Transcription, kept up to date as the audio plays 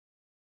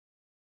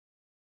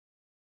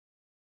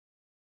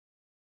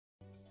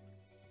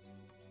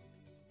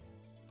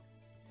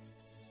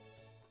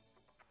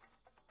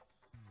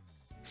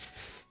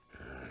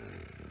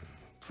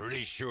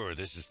Pretty sure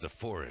this is the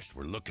forest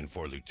we're looking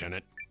for,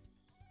 Lieutenant.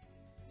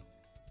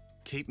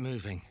 Keep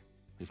moving.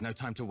 We've no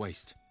time to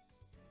waste.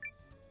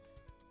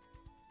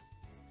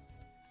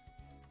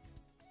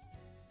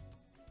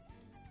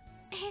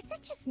 Is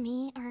it just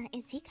me, or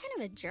is he kind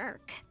of a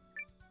jerk?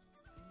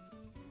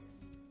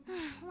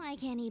 Why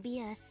can't he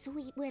be a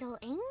sweet little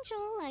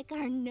angel like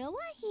our Noah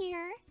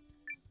here?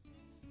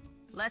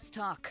 Less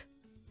talk,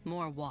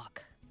 more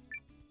walk.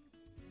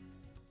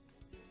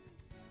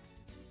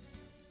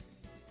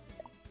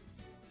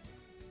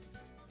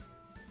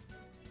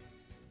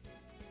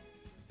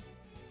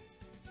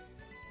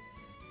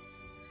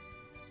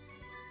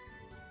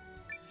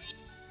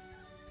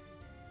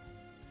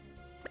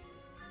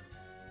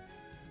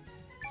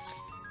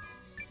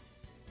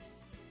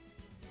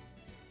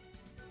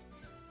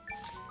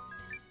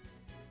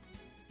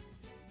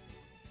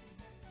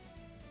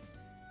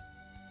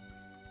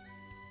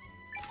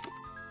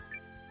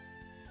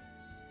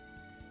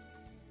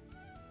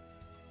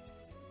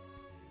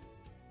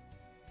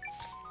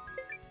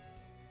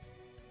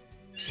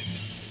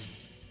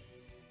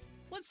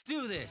 Let's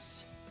do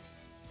this!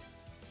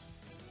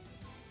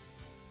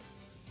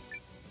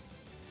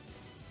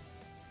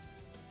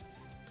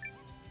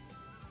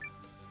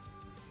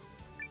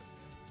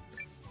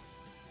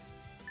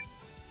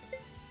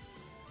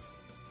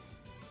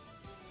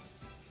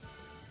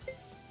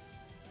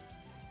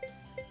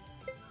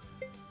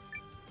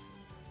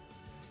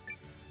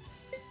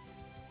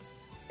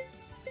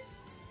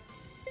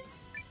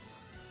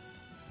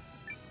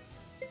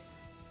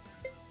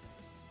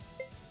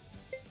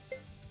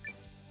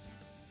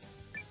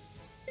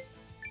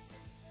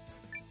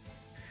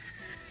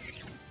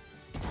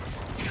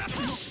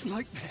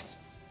 Like this.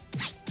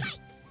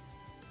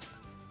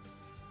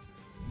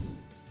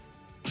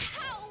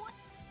 Ow!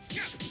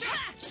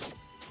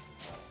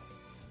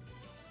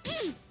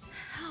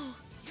 Ow.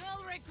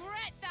 You'll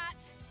regret that!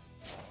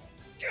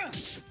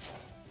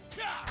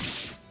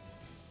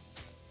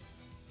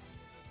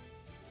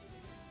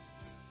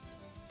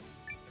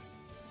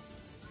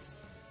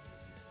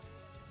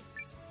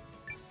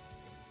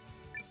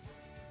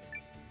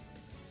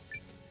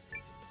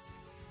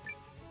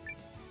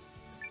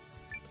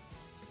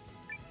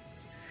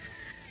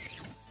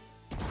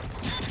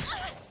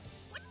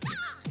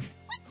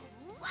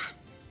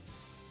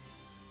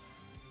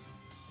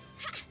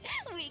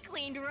 We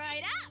cleaned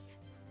right up!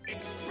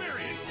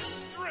 Experience is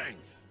strength!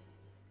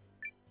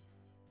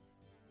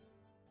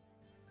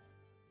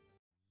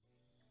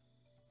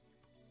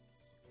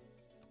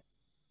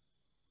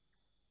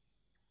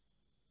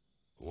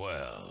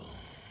 Well,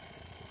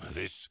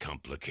 this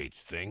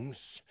complicates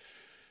things.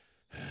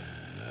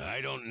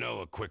 I don't know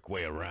a quick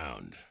way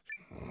around.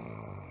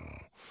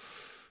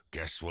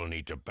 Guess we'll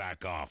need to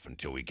back off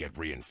until we get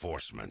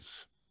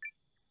reinforcements.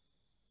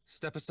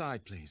 Step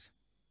aside, please.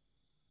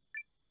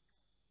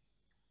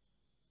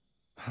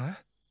 Huh?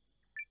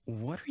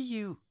 What are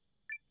you...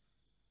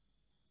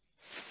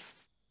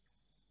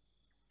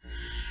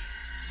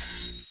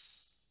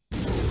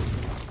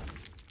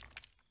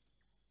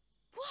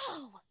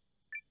 Whoa!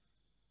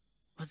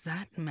 Was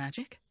that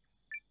magic?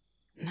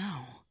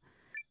 No.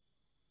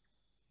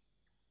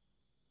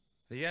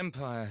 The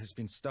Empire has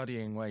been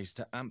studying ways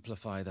to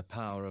amplify the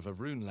power of a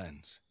rune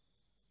lens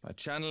by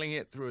channeling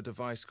it through a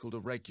device called a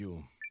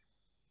regule.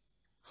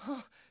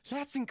 Huh,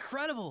 that's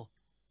incredible!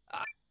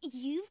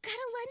 You've got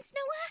a lens,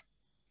 Noah?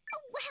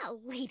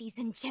 Well, ladies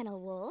and gentle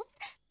wolves,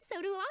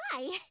 so do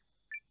I.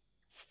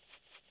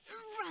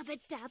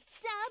 Rub-a-dub-dub,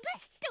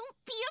 don't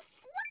be a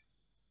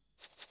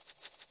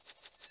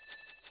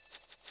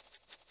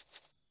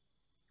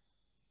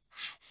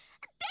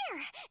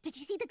There! Did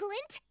you see the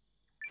glint?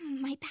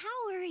 My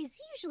power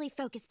is usually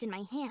focused in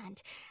my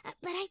hand,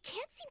 but I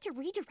can't seem to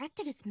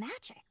redirect it as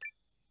magic.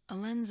 A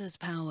lens's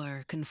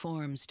power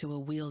conforms to a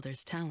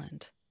wielder's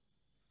talent.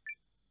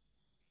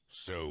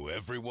 So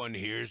everyone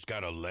here's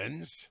got a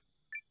lens?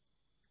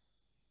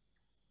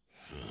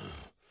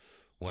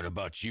 What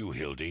about you,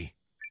 Hildy?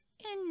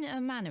 In a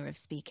manner of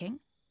speaking.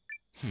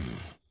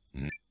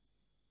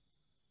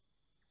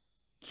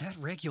 That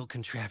regule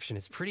contraption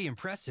is pretty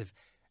impressive.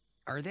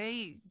 Are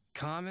they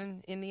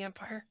common in the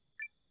Empire?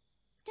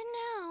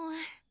 Dunno.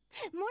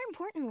 More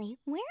importantly,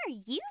 where are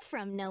you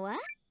from, Noah?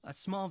 A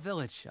small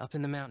village up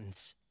in the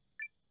mountains.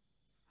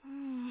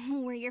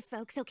 Were your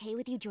folks okay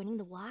with you joining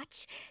the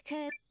Watch?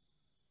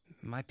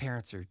 My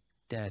parents are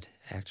dead,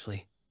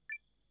 actually.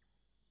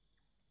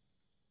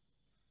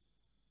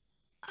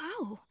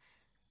 Oh.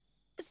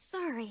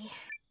 Sorry.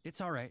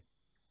 It's all right.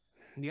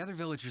 The other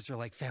villagers are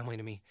like family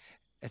to me,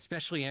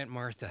 especially Aunt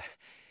Martha.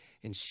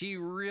 And she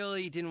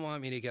really didn't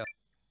want me to go.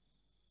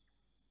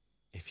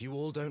 If you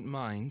all don't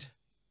mind,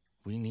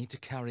 we need to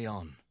carry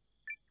on.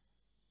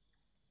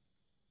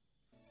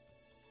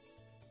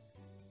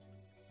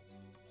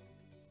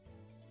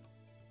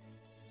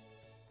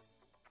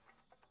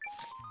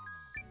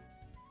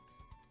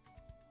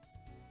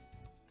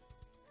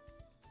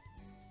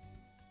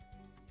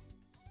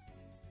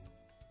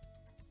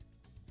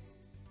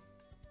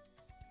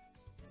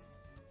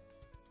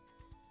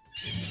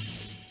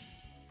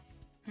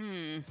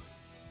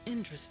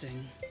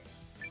 Interesting.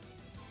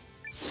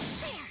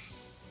 There!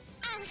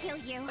 I'll heal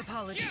you.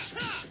 Apologies.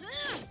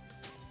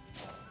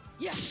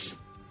 Yes.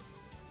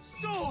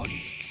 Sword!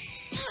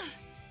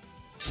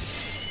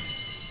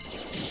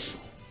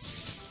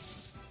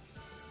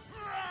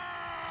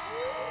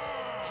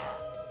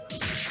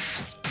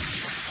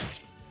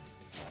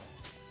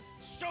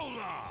 So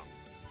long!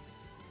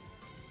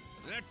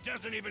 That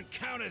doesn't even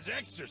count as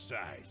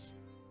exercise.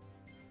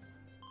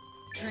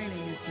 Training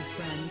is the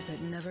friend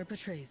that never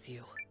betrays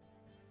you.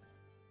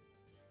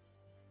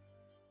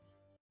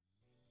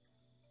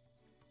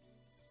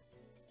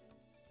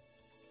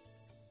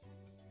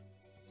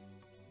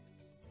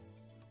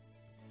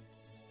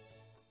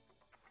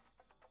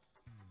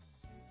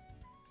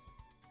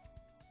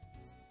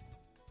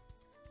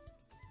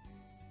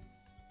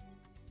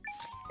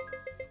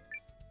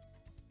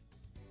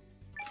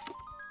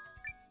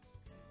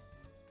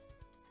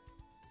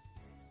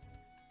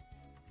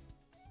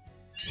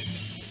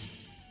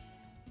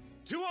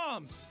 To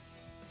arms!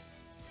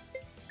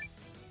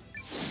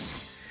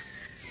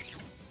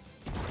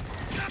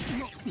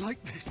 Not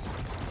like this!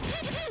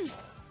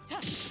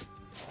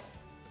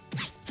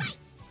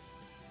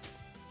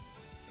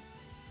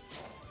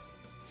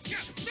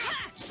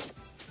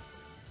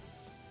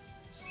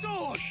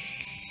 Sword!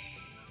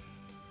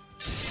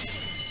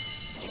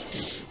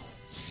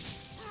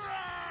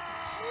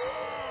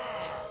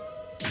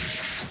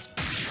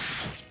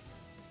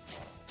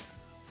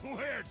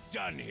 We're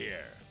done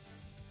here.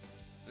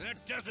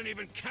 That doesn't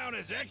even count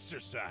as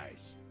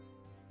exercise.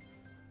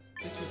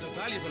 This was a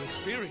valuable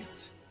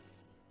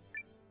experience.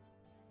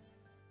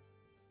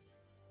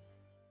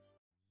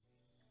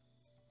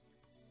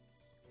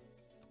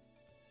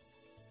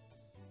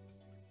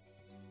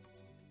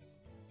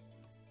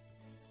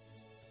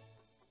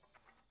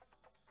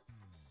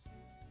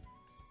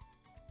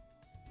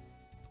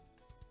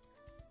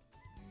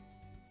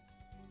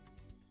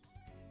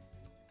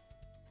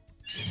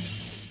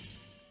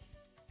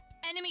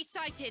 Enemy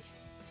sighted.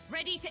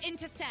 Ready to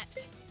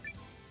intercept.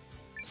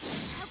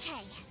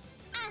 Okay,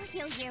 I'll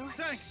heal you.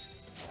 Thanks!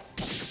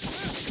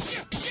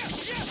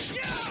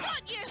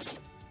 Got you!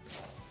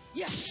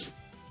 Yes.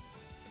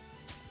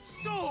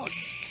 Sword!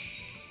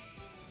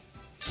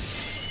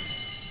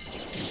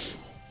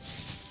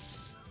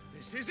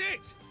 This is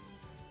it!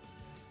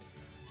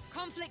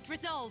 Conflict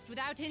resolved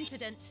without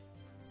incident.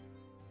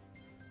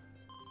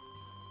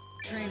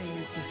 Training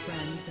is the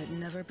friend that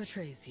never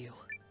betrays you.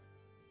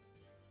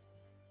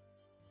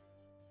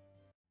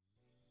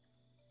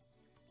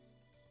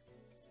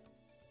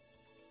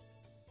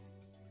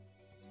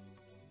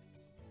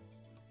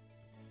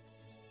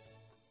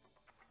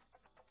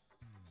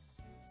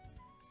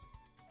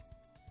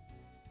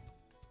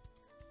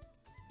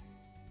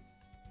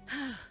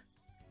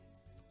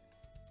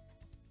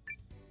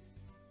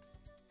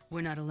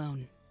 We're not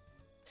alone.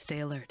 Stay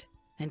alert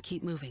and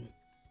keep moving.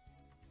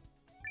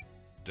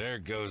 There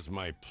goes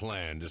my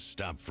plan to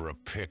stop for a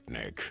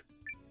picnic.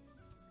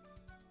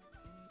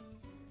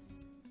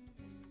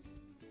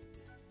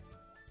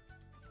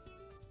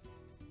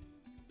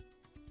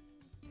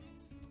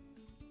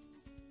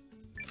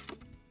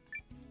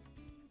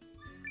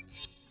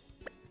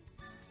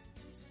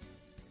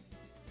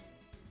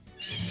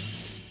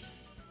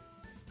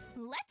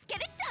 Let's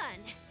get it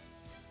done.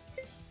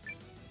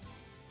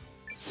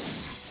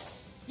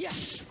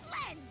 Yes.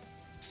 Lens!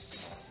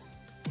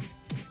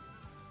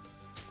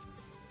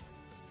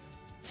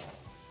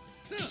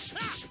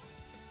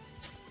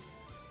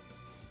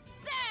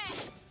 There!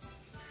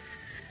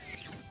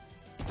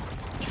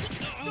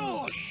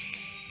 Sword!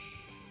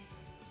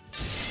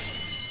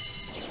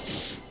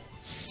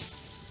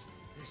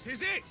 This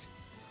is it!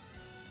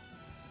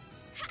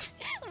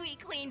 We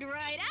cleaned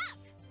right up!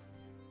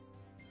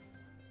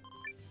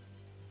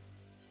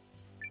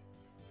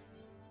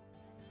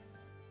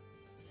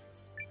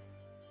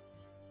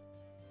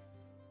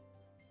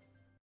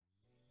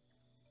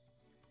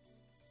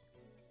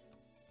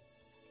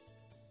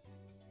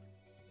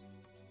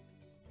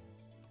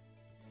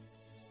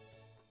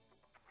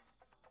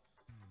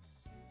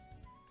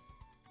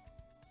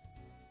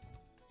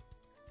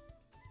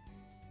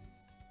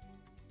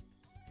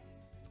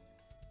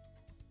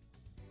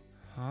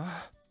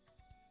 Huh?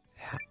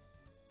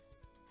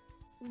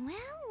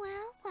 Well.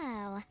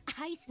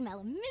 I smell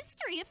a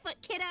mystery afoot,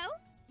 kiddo.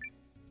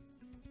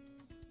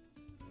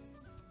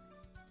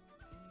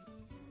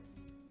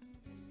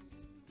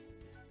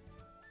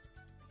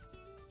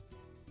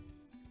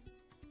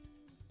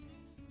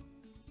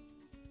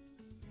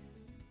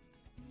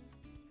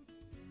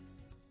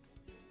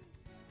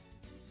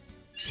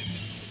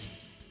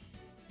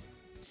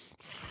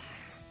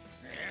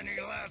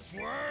 Any last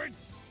words?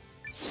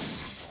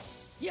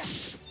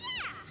 Yes.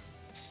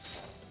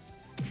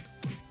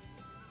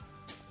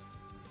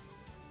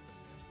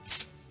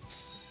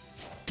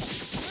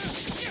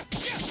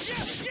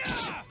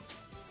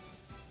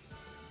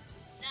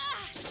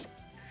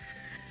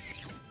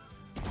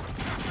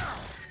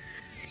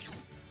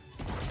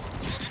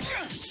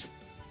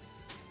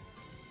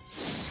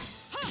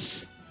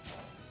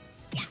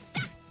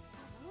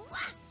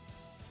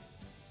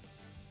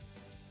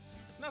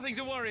 Nothing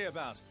to worry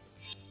about.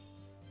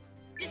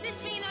 Does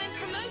this mean I'm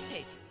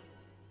promoted?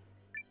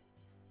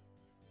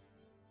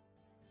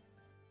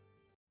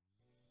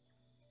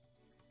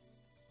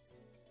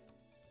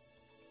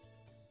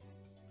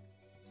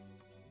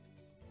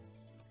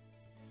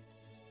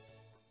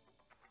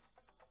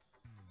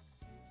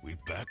 We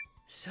back?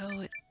 So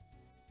it...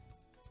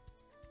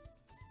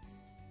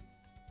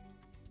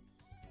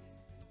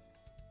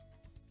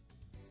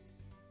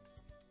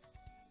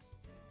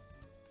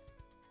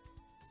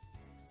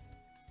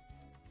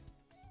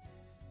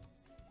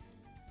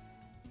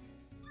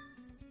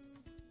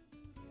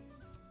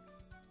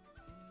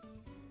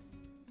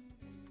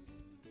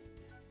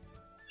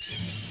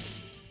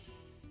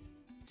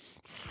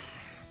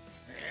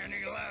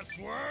 Any last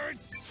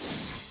words?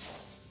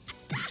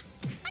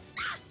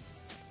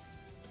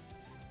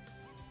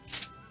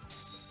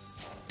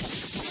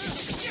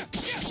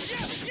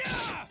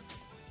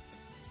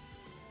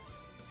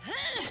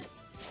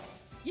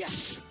 Yeah.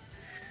 So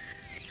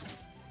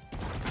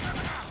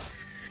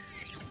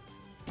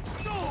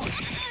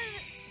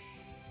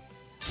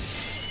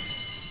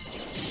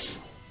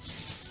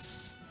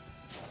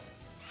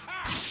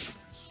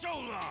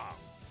long!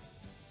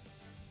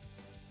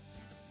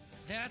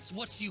 That's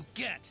what you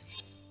get!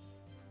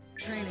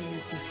 Training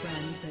is the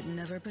friend that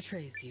never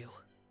betrays you.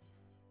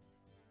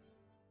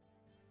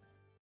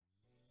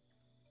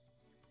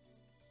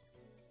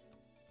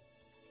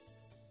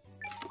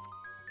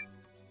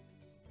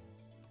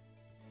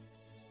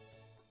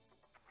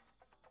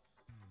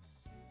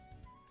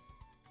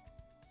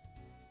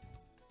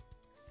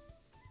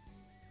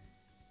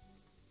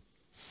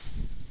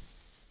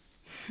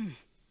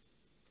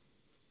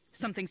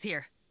 Something's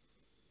here.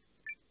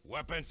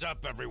 Weapons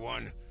up,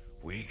 everyone.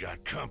 We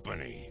got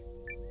company.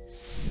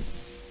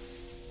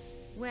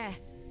 Where?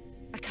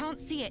 I can't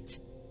see it.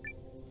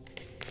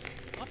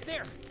 Up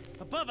there!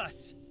 Above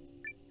us!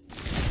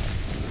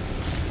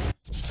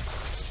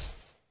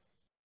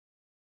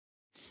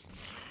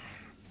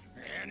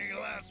 Any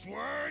last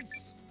words?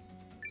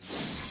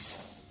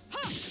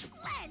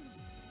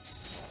 Lens!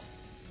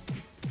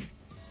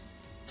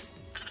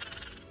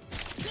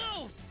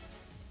 Go!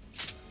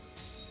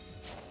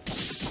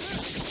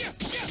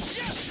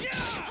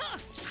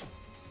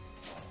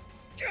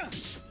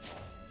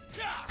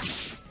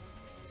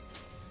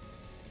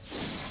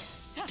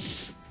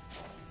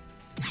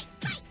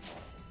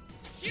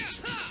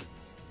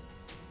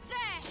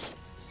 There!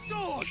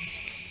 Sword!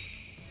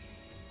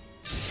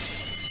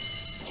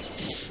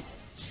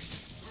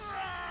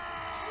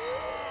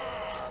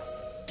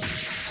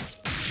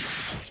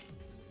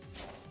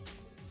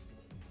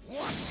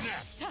 What's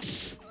next?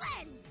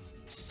 Lens!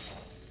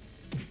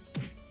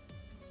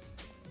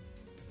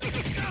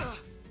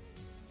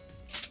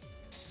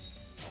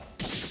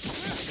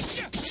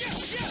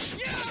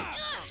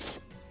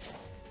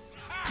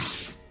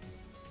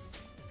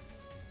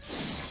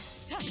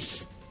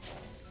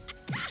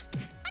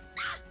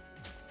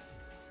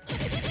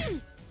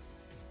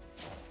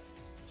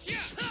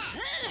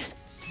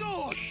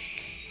 Sword!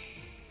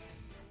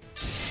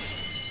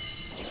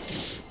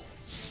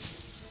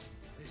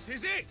 This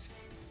is it!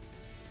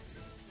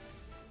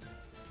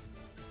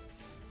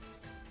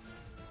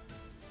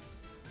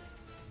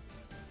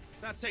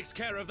 That takes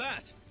care of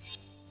that.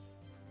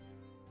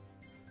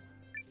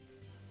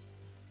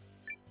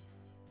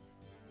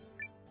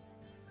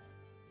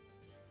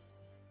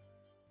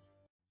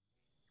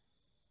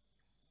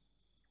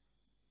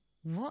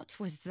 What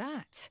was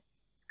that?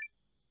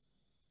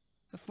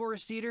 A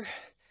forest eater?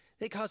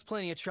 They cause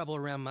plenty of trouble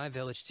around my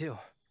village, too.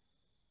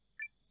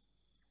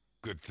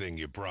 Good thing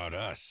you brought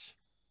us.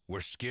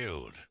 We're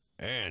skilled,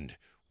 and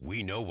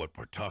we know what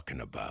we're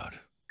talking about.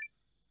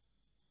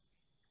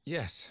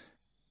 Yes.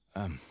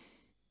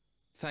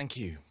 Thank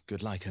you,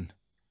 good Lycan.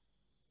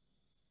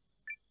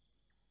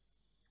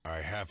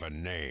 I have a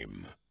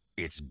name.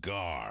 It's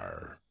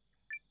Gar.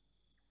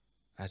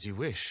 As you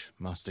wish,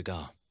 Master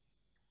Gar.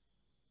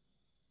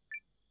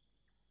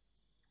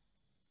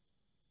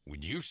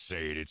 When you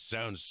say it, it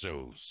sounds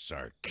so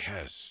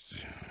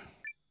sarcastic.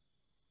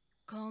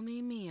 Call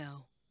me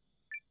Mio.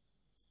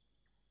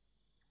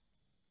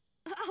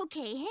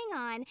 Okay, hang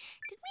on.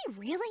 Did we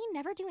really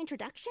never do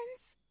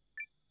introductions?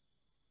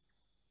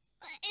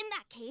 In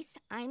that case,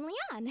 I'm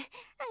Leon.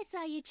 I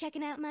saw you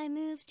checking out my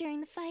moves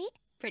during the fight.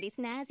 Pretty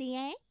snazzy,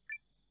 eh?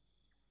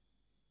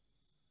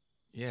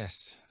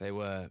 Yes, they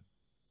were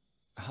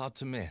hard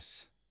to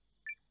miss.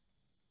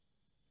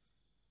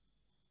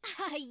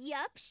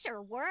 Yup,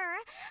 sure were.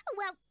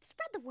 Well,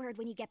 spread the word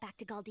when you get back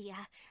to Galdea.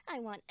 I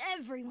want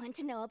everyone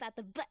to know about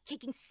the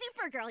butt-kicking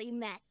Supergirl you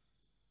met.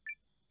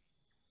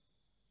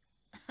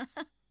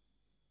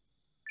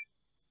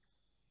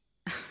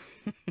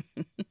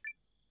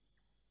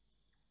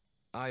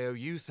 I owe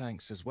you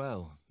thanks as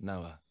well,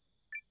 Noah.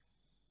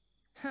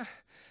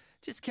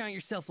 Just count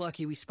yourself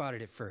lucky we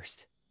spotted it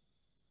first.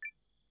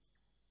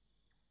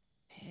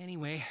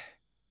 Anyway,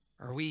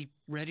 are we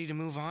ready to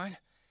move on?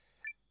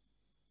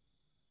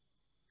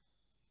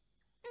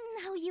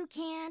 No, you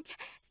can't.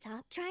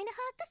 Stop trying to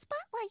hog the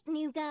spotlight,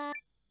 new guy.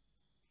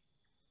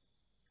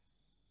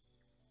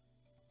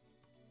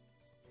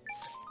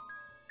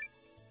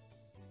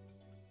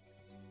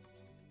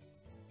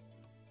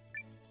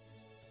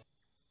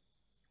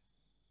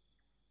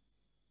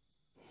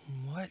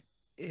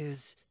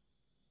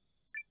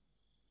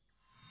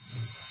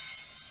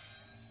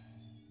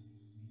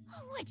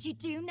 What'd you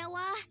do,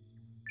 Noah?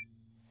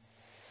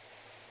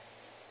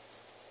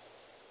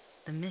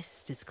 The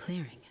mist is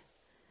clearing.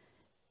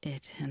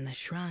 It and the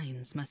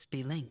shrines must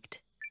be linked.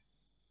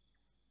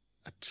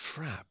 A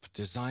trap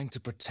designed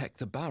to protect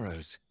the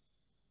barrows.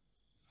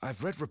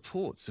 I've read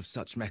reports of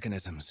such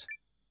mechanisms.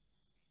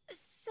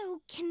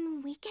 So,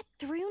 can we get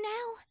through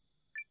now?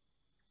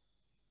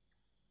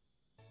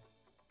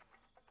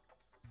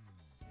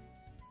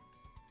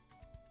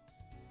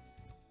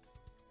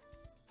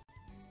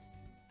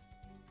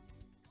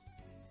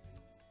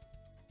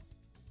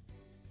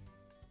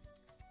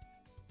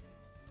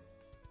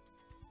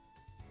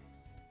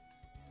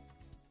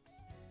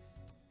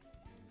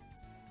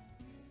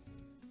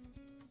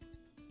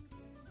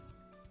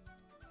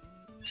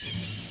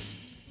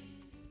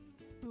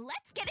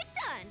 Let's get it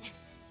done!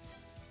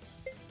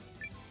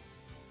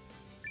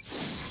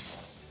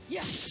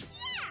 Yeah.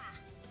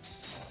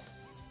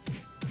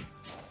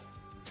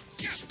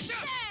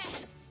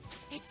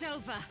 It's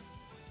over.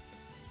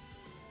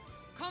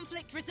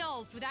 Conflict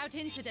resolved without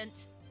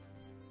incident.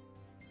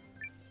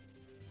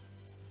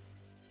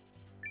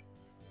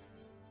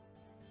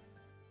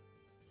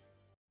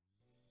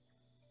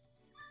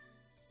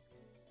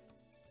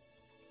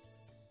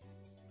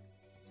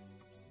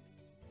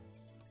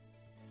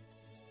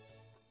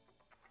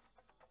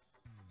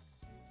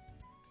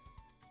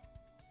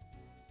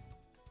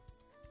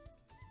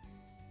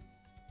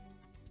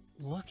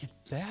 Look at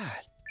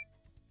that.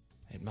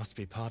 It must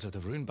be part of the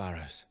rune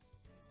barrows.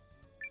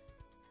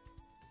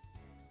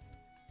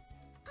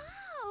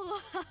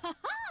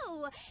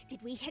 Oh, did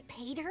we hit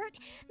pay dirt?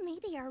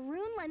 Maybe our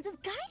rune lenses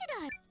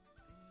guided us.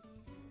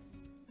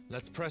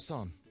 Let's press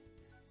on.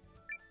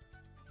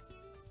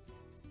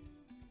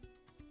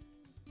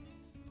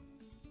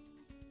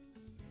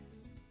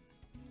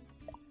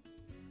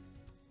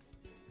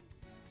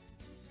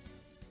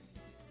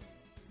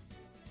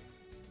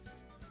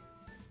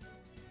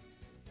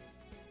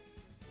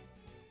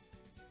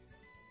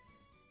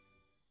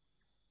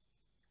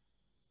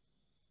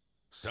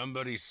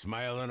 Somebody's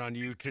smiling on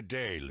you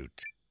today, Lut.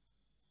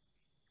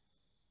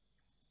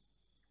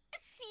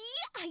 See?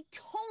 I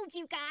told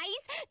you guys!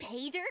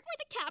 Pay dirt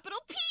with a capital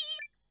P!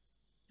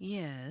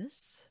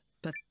 Yes,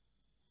 but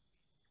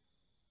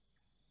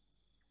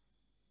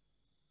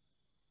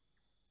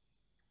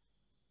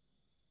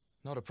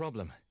Not a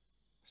problem.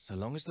 So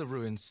long as the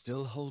ruins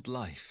still hold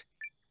life.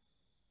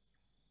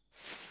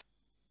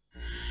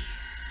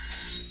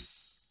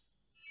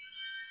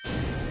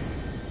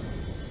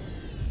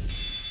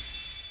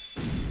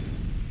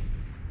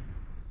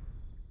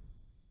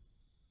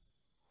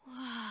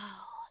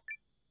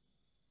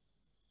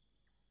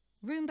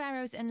 Rune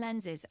barrows and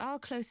lenses are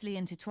closely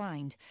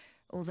intertwined,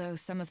 although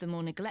some of the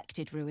more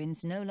neglected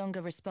ruins no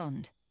longer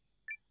respond.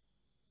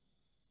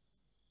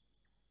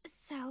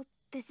 So,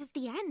 this is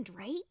the end,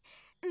 right?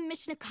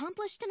 Mission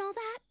accomplished and all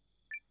that?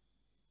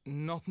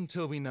 Not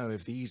until we know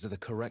if these are the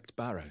correct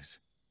barrows.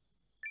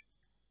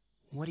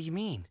 What do you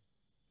mean?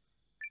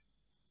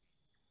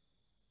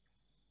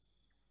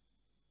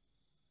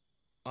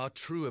 Our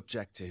true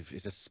objective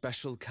is a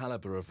special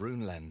caliber of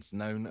rune lens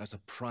known as a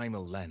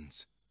primal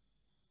lens.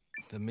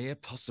 The mere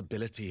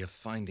possibility of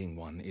finding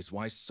one is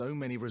why so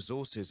many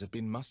resources have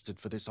been mustered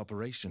for this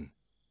operation.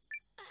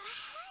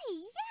 Hey,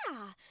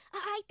 yeah!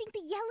 I think the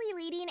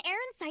Yelly lady in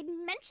Aaronside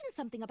mentioned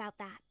something about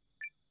that.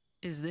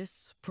 is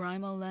this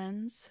primal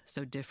lens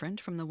so different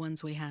from the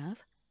ones we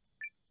have?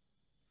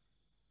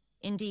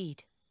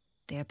 Indeed.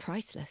 They are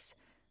priceless.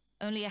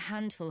 Only a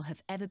handful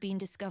have ever been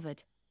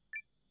discovered.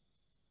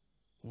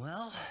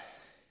 Well,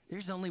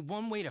 there's only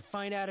one way to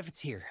find out if it's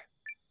here.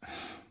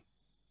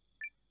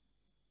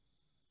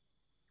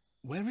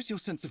 Where is your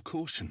sense of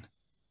caution?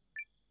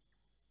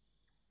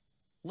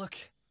 Look,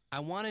 I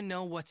want to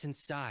know what's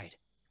inside.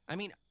 I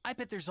mean, I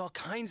bet there's all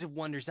kinds of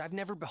wonders I've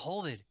never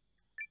beholded.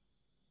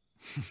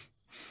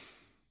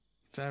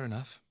 Fair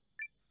enough.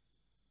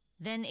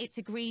 Then it's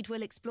agreed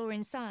we'll explore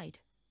inside.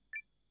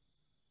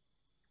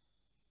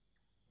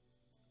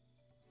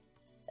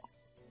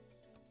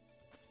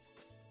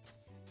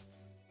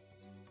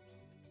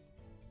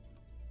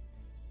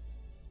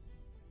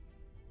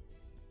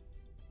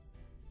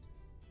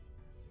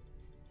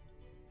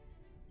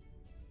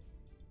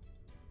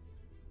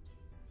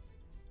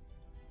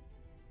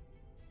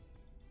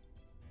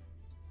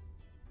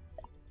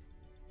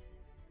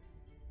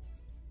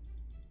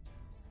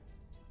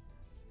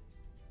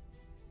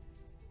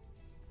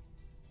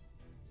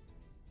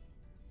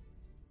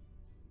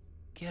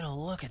 Get a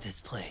look at this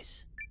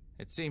place.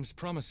 It seems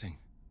promising.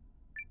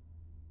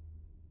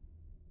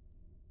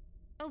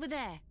 Over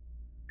there.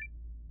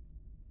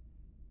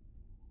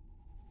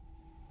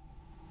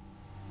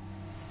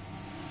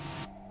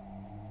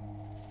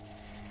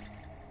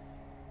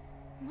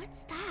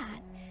 What's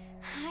that?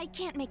 I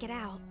can't make it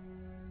out.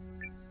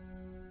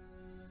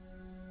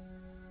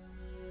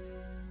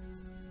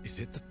 Is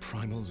it the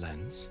primal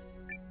lens?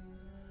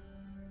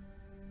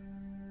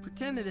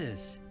 Pretend it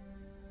is.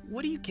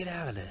 What do you get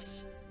out of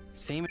this?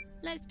 Famous.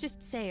 Let's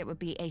just say it would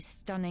be a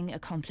stunning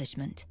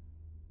accomplishment.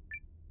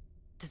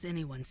 Does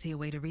anyone see a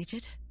way to reach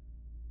it?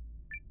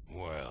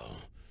 Well,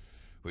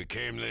 we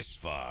came this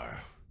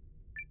far.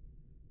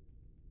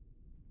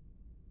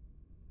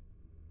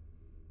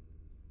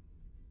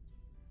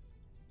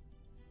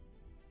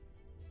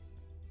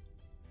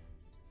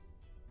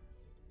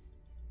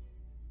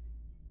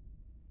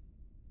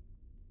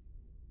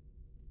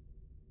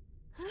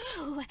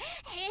 Ooh,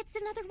 it's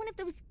another one of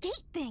those gate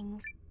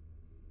things.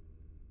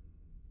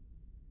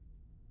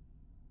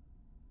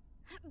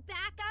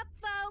 Back up,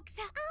 folks.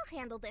 I'll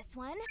handle this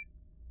one.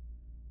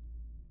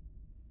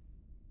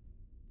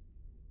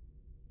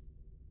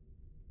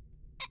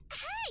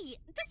 Hey,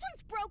 this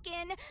one's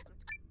broken.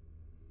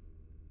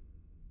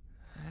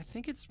 I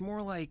think it's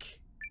more like...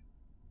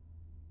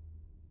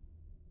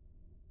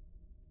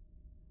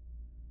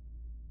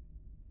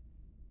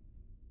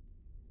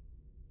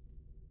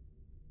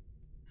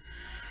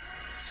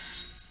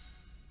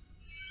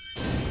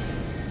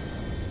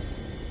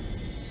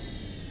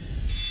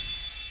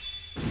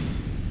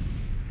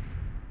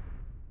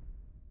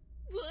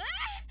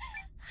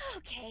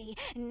 Okay,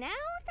 now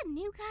the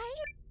new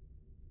guy.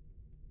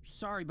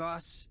 Sorry,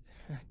 boss.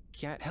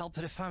 Can't help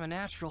it if I'm a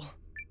natural.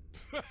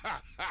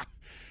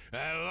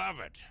 I love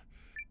it.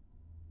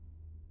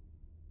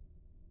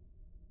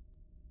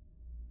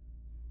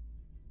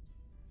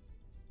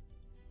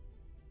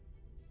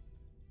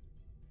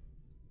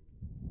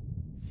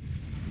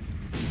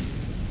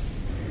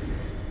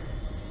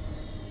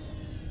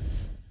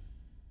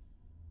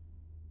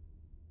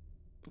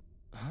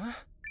 Huh?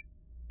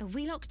 Are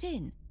we locked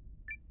in?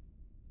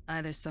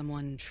 Either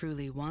someone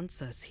truly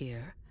wants us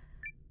here,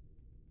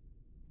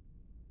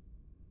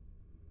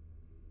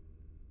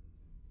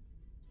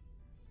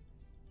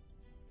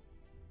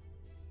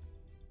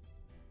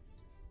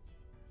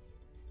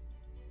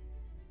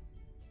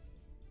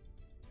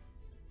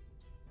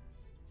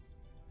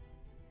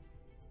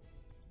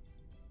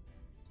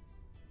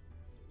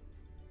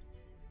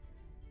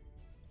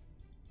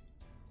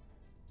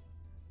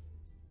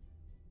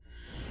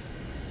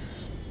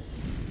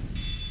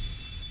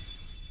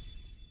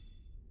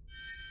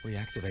 We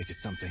activated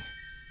something.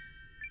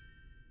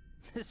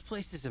 This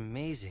place is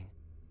amazing.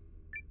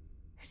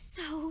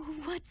 So,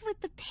 what's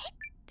with the pit?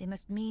 They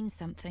must mean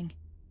something.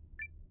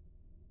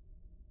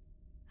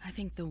 I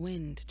think the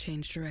wind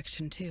changed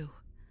direction too.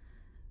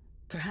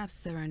 Perhaps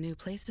there are new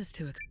places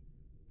to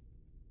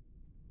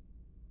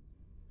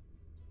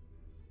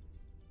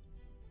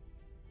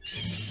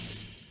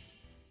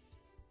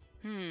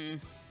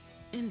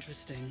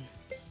Interesting.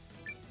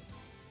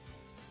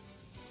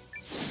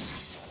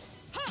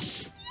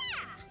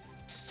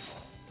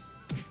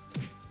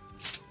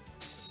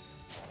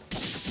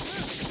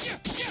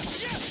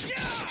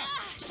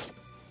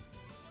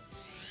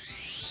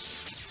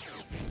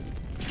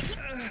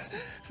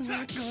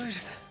 Not good.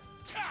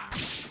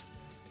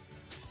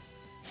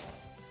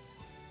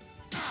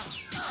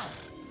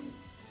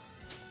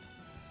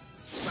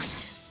 Right.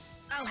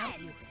 I'll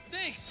help you.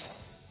 Thanks!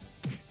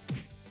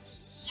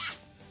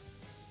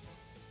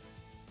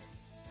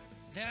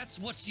 That's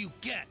what you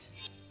get!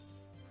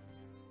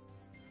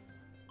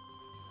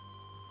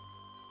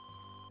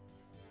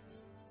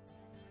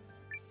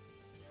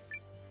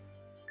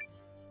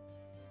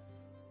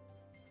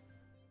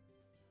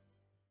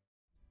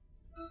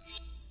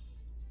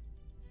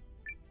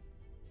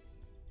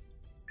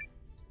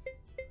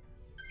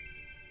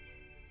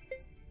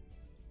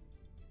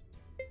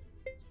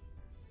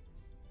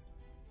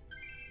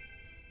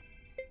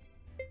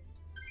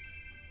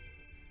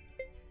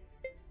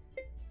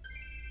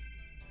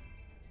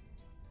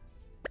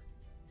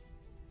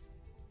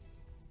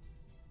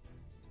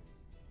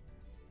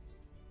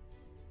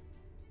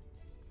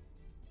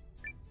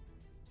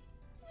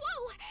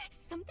 Whoa!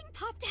 Something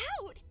popped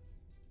out!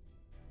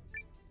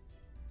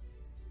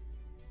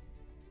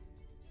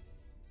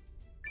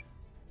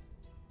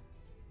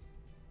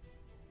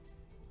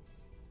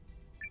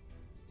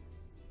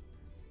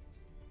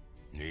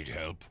 Need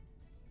help?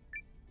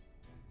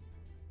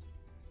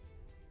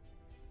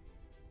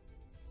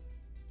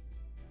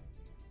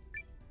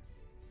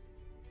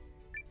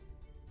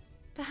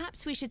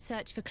 Perhaps we should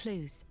search for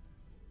clues.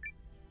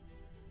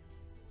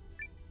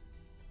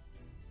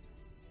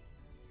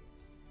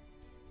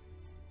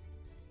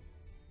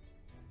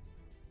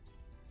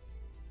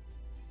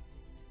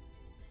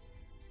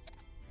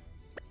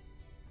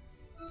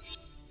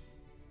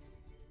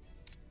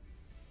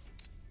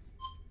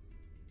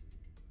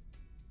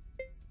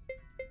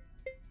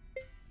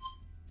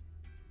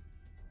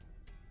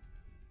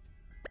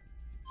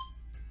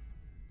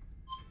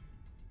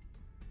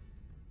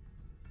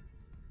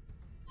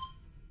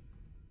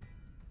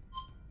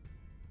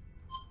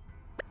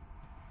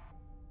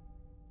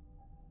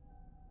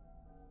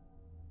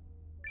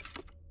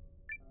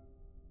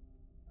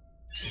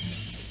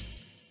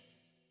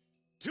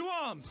 To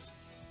arms!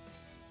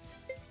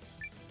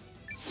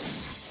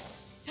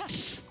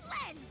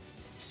 Lens!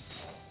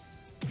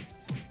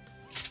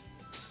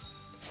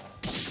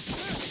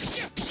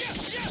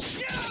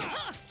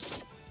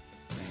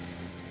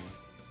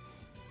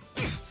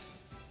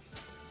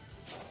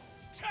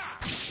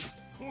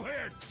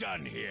 We're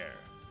done here.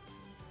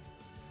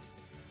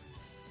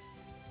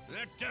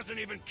 That doesn't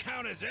even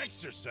count as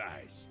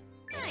exercise.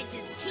 I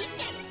just keep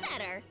getting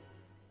better.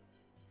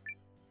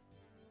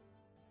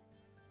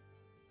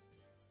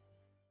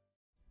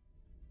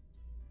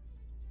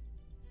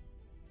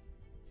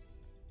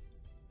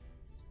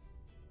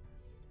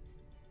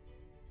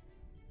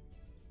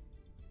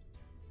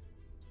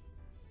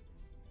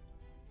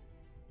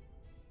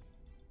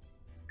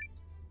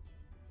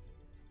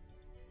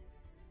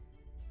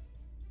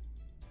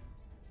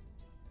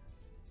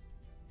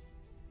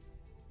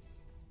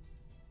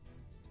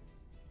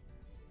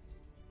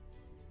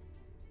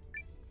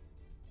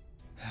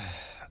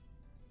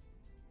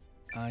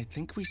 I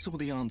think we saw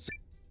the answer.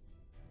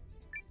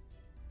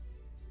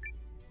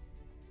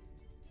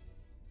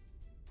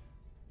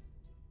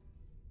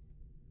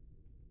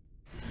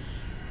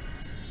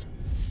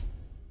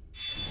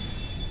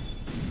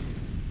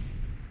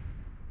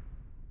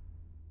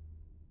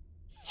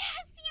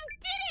 Yes, you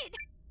did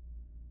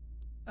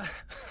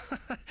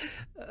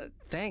it!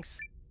 Thanks.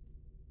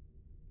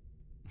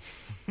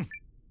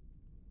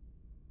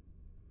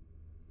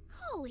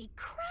 Holy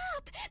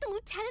crap! The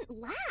lieutenant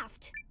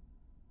laughed.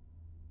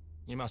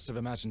 You must have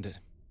imagined it.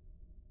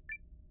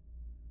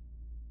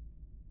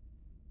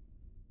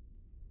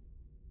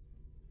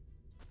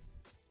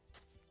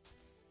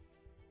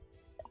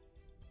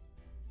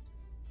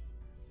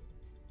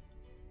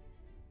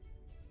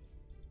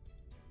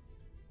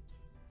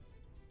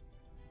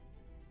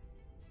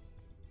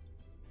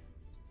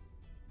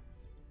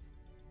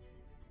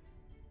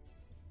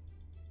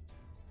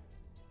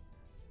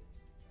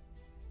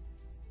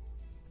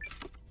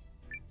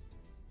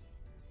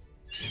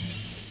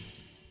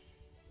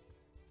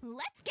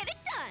 Let's get it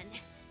done!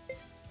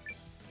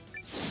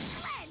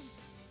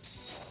 Lens!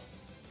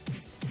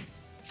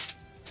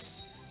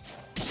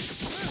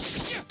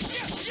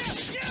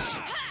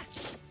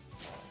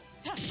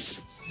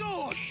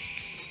 Sword!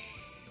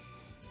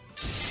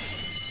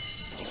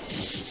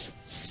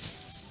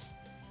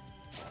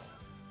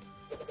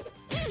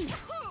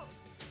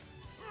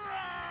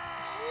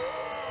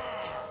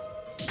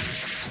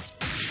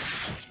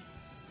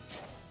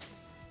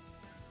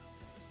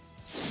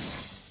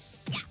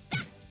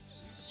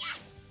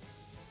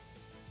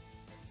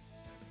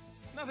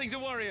 Nothing to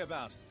worry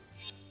about.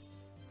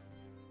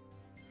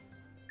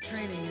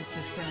 Training is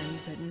the friend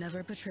that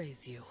never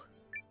betrays you.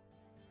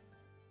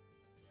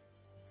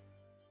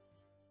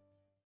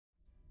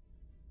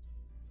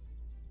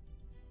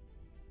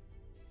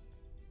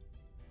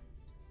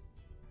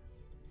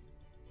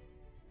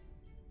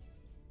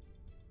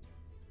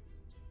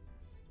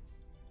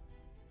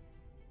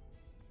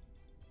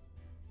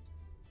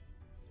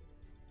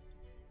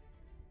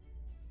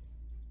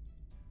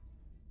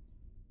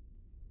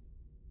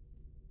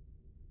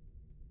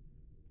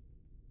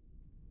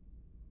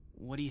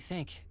 What do you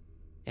think?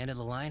 End of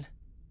the line?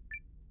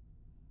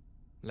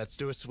 Let's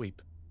do a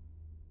sweep.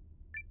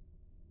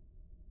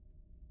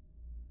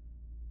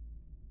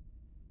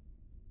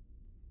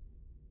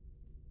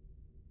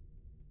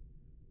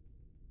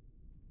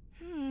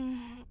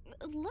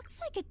 Looks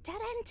like a dead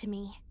end to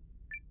me.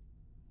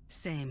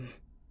 Same.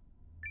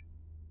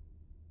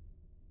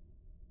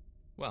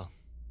 Well,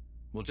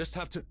 we'll just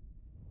have to...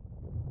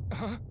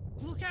 Huh?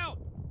 Look out!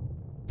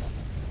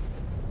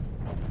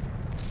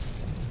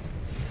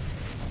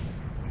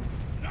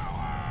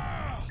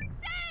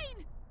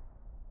 Seign!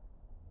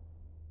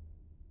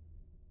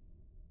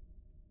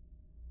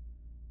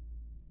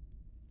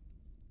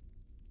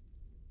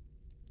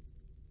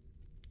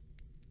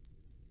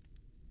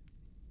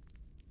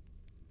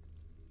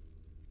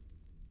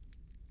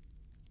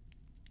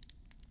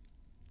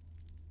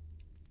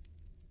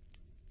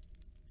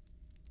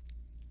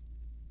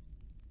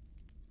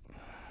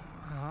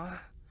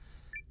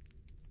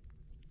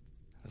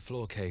 The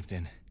floor caved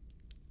in.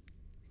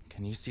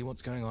 Can you see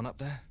what's going on up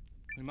there?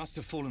 We must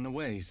have fallen a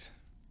ways,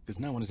 because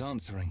no one is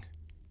answering.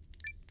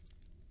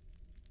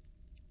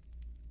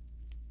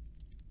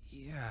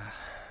 Yeah,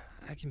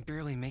 I can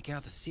barely make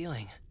out the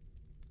ceiling.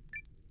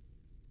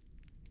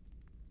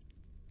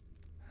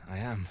 I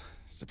am,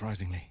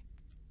 surprisingly.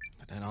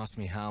 But don't ask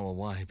me how or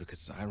why,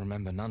 because I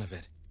remember none of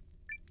it.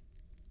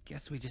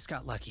 Guess we just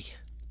got lucky.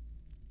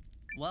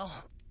 Well,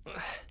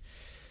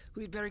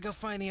 we'd better go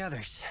find the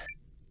others.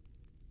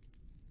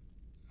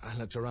 I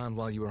looked around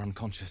while you were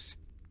unconscious.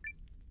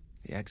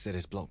 The exit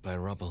is blocked by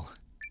rubble.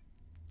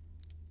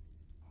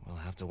 We'll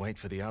have to wait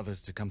for the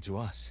others to come to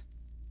us.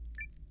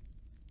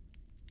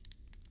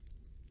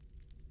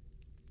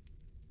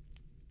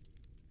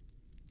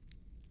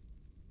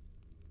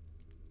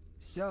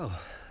 So,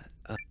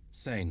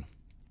 Seign.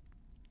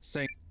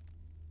 Seign.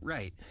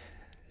 right.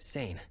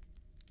 Seign.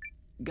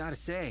 Gotta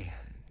say,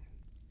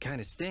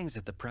 kinda stings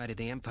that the pride of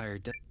the Empire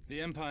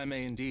The Empire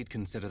may indeed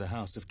consider the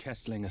House of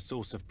Kesling a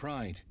source of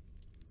pride,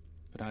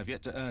 but I've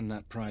yet to earn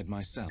that pride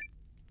myself.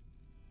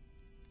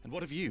 And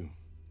what of you?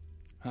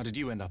 How did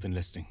you end up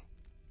enlisting?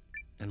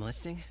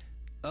 Enlisting?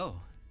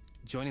 Oh,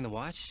 joining the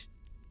Watch?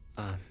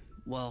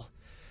 Well,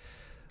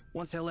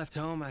 once I left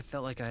home, I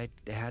felt like I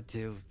had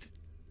to...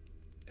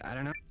 I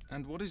don't know.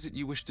 And what is it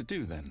you wish to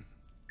do, then?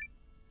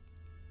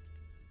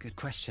 Good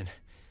question.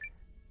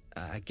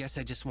 I guess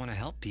I just want to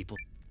help people.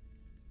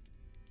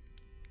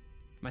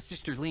 My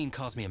sister Lean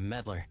calls me a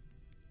meddler.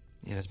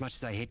 And as much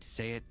as I hate to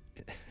say it,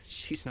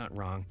 she's not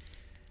wrong.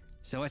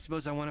 So I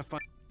suppose I want to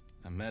find...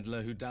 A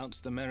meddler who doubts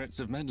the merits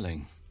of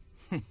meddling.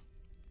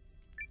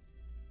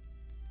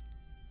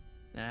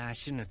 I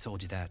shouldn't have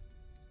told you that.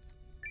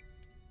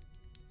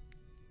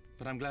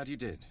 But I'm glad you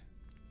did.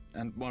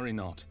 And worry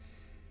not.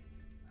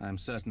 I am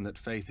certain that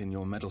faith in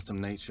your meddlesome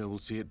nature will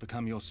see it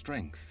become your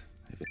strength.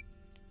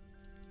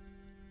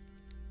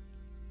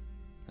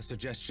 A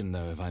suggestion,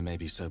 though, if I may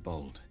be so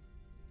bold.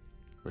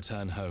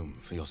 Return home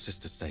for your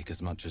sister's sake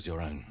as much as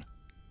your own.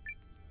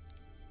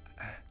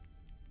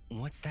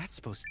 What's that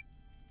supposed to...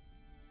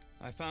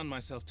 I found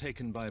myself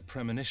taken by a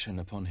premonition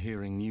upon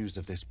hearing news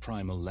of this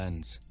primal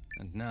lens,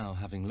 and now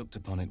having looked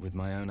upon it with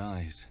my own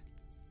eyes.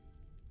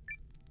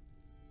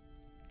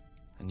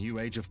 A new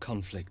age of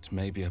conflict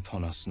may be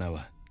upon us,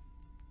 Noah.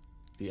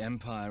 The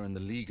Empire and the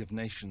League of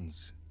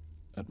Nations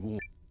at war.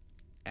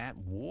 At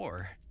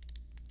war?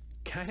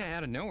 Kinda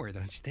out of nowhere,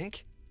 don't you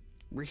think?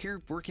 We're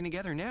here working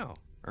together now,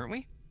 aren't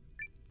we?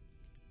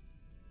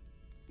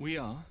 We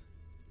are,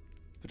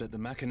 but at the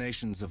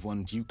machinations of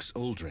one Dukes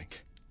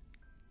Aldrich,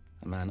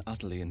 a man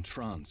utterly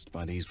entranced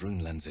by these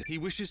rune lenses. He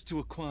wishes to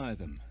acquire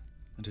them,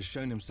 and has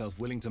shown himself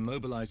willing to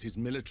mobilize his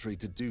military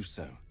to do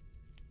so.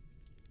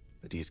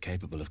 That he is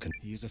capable of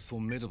he is a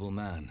formidable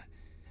man,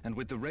 and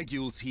with the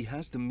regules he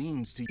has the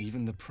means to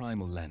even the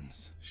primal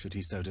lens, should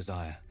he so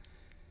desire.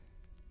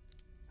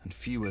 And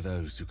few are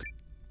those who could...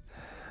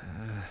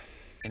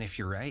 And if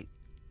you're right,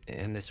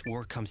 and this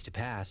war comes to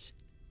pass...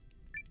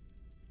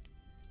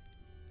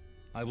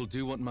 I will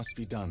do what must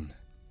be done.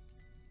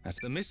 As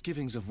the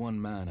misgivings of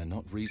one man are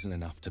not reason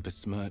enough to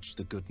besmirch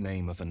the good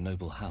name of a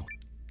noble house.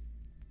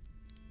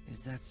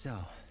 Is that so?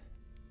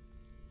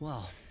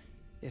 Well,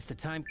 if the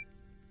time...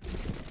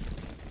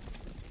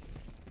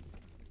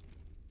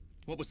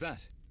 What was that?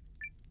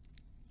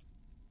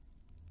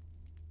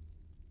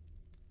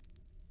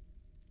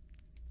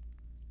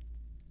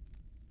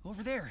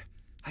 Over there!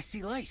 I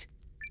see light!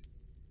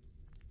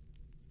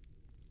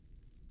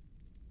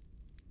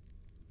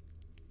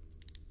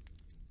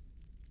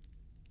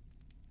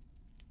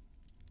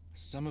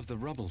 Some of the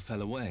rubble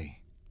fell away.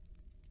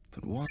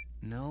 But what?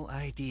 No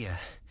idea.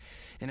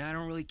 And I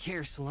don't really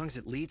care so long as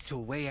it leads to a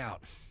way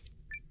out.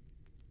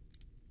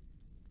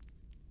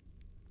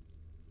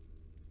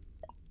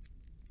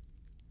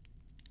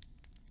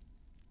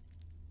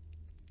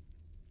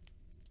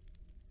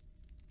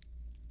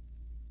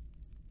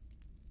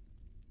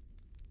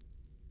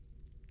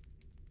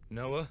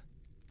 Noah?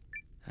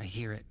 I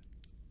hear it.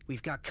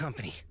 We've got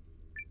company.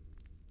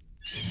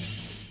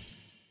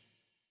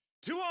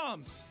 To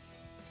arms!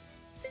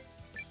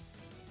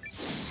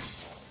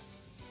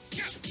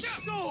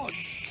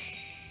 Swords!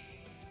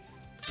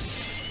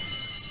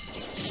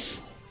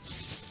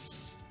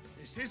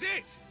 This is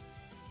it!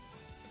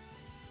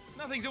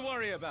 Nothing to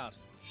worry about.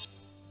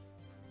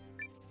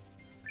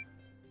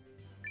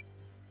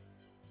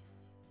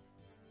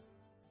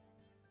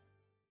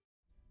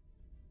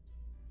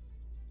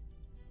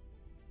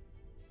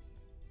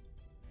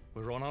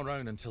 We're on our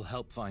own until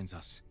help finds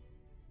us.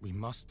 We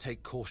must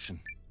take caution.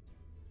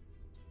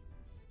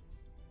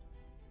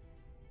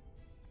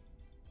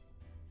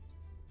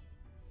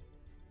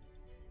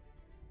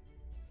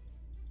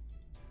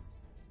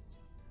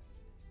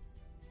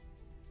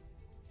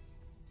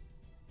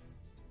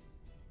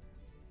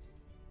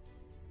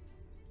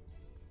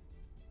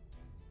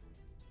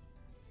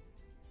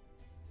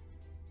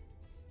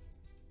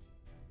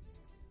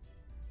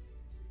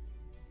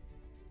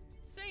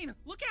 Seign,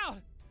 look out!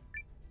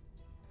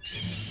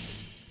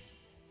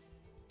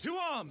 To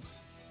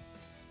arms!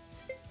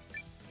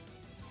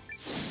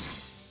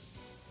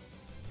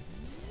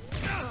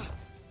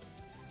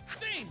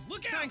 Seign,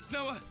 look out! Thanks,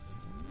 Noah!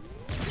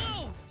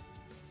 Whoa!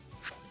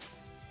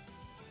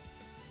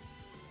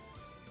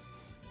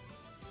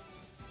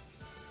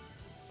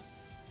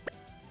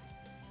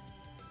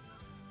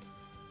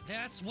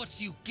 That's what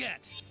you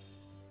get!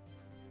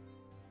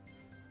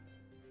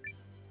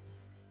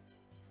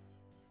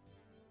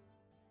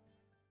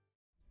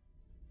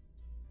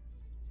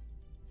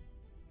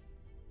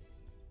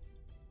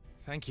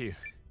 Thank you.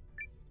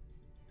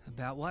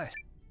 About what?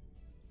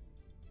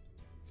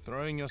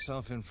 Throwing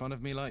yourself in front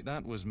of me like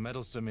that was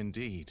meddlesome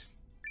indeed.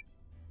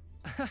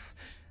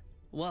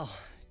 Well,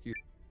 you...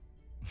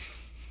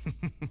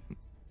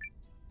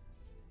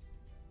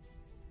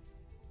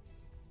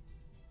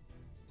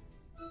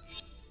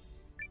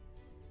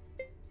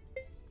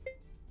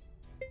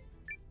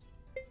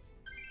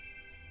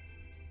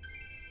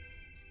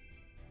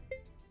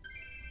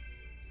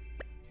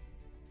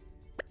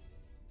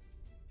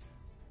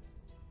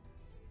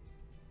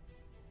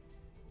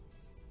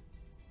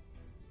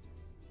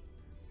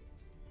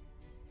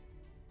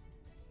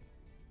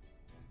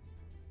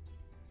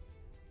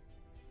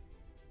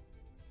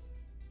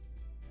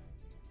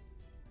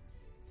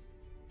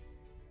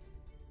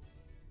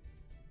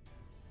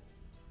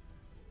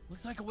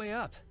 Looks like a way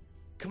up.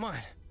 Come on.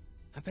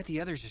 I bet the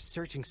others are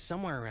searching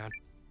somewhere around.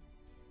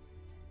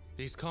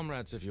 These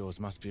comrades of yours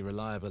must be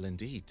reliable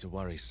indeed to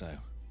worry so.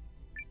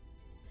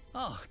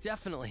 Oh,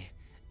 definitely.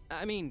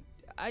 I mean,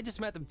 I just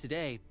met them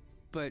today,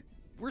 but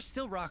we're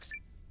still rocks.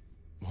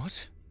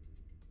 What?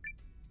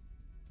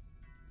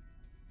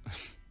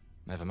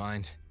 Never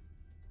mind.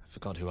 I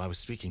forgot who I was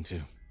speaking to.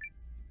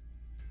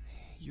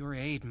 Your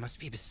aide must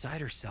be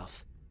beside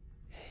herself.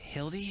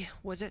 Hildy,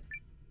 was it?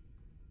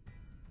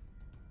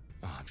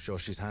 Oh, I'm sure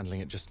she's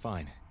handling it just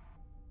fine.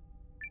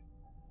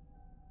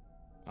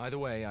 Either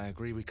way, I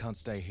agree we can't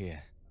stay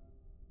here.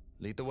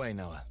 Lead the way,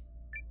 Noah.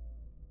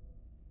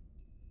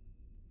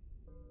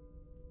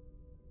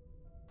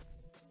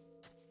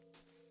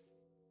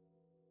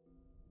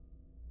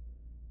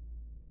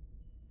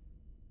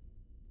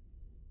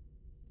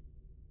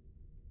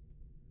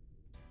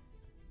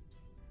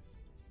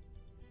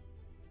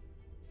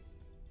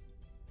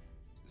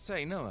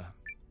 Say, Noah,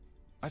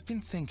 I've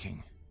been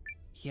thinking.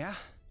 Yeah?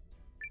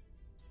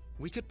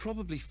 We could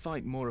probably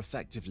fight more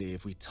effectively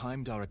if we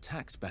timed our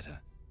attacks better.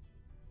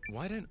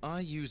 Why don't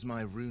I use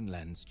my rune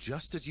lens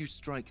just as you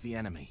strike the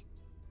enemy?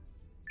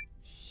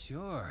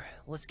 Sure,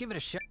 let's give it a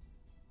shot.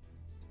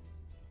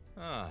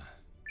 Ah,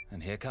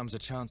 and here comes a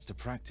chance to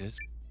practice.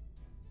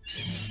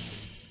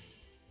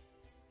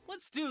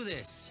 Let's do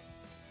this!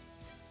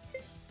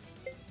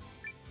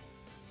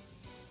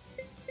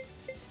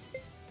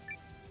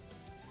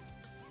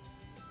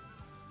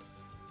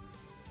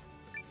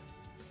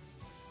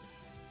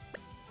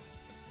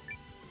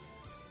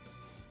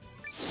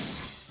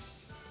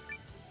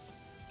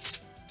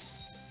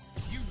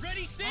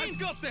 I've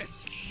got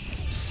this!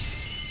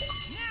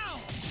 Now!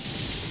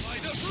 By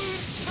the rune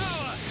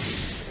power!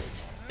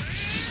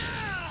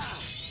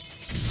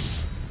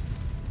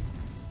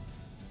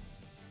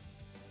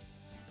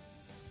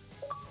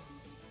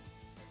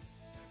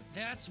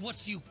 That's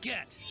what you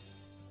get!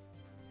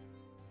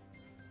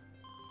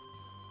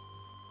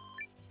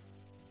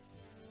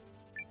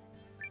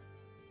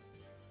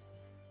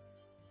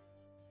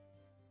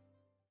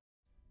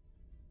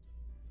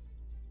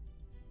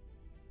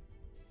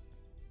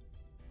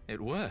 It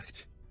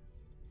worked.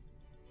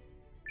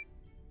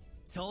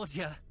 Told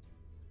ya.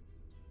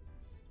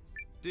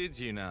 Did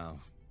you now?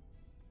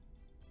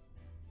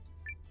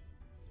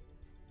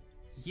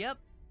 Yep.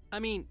 I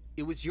mean,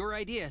 it was your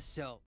idea, so...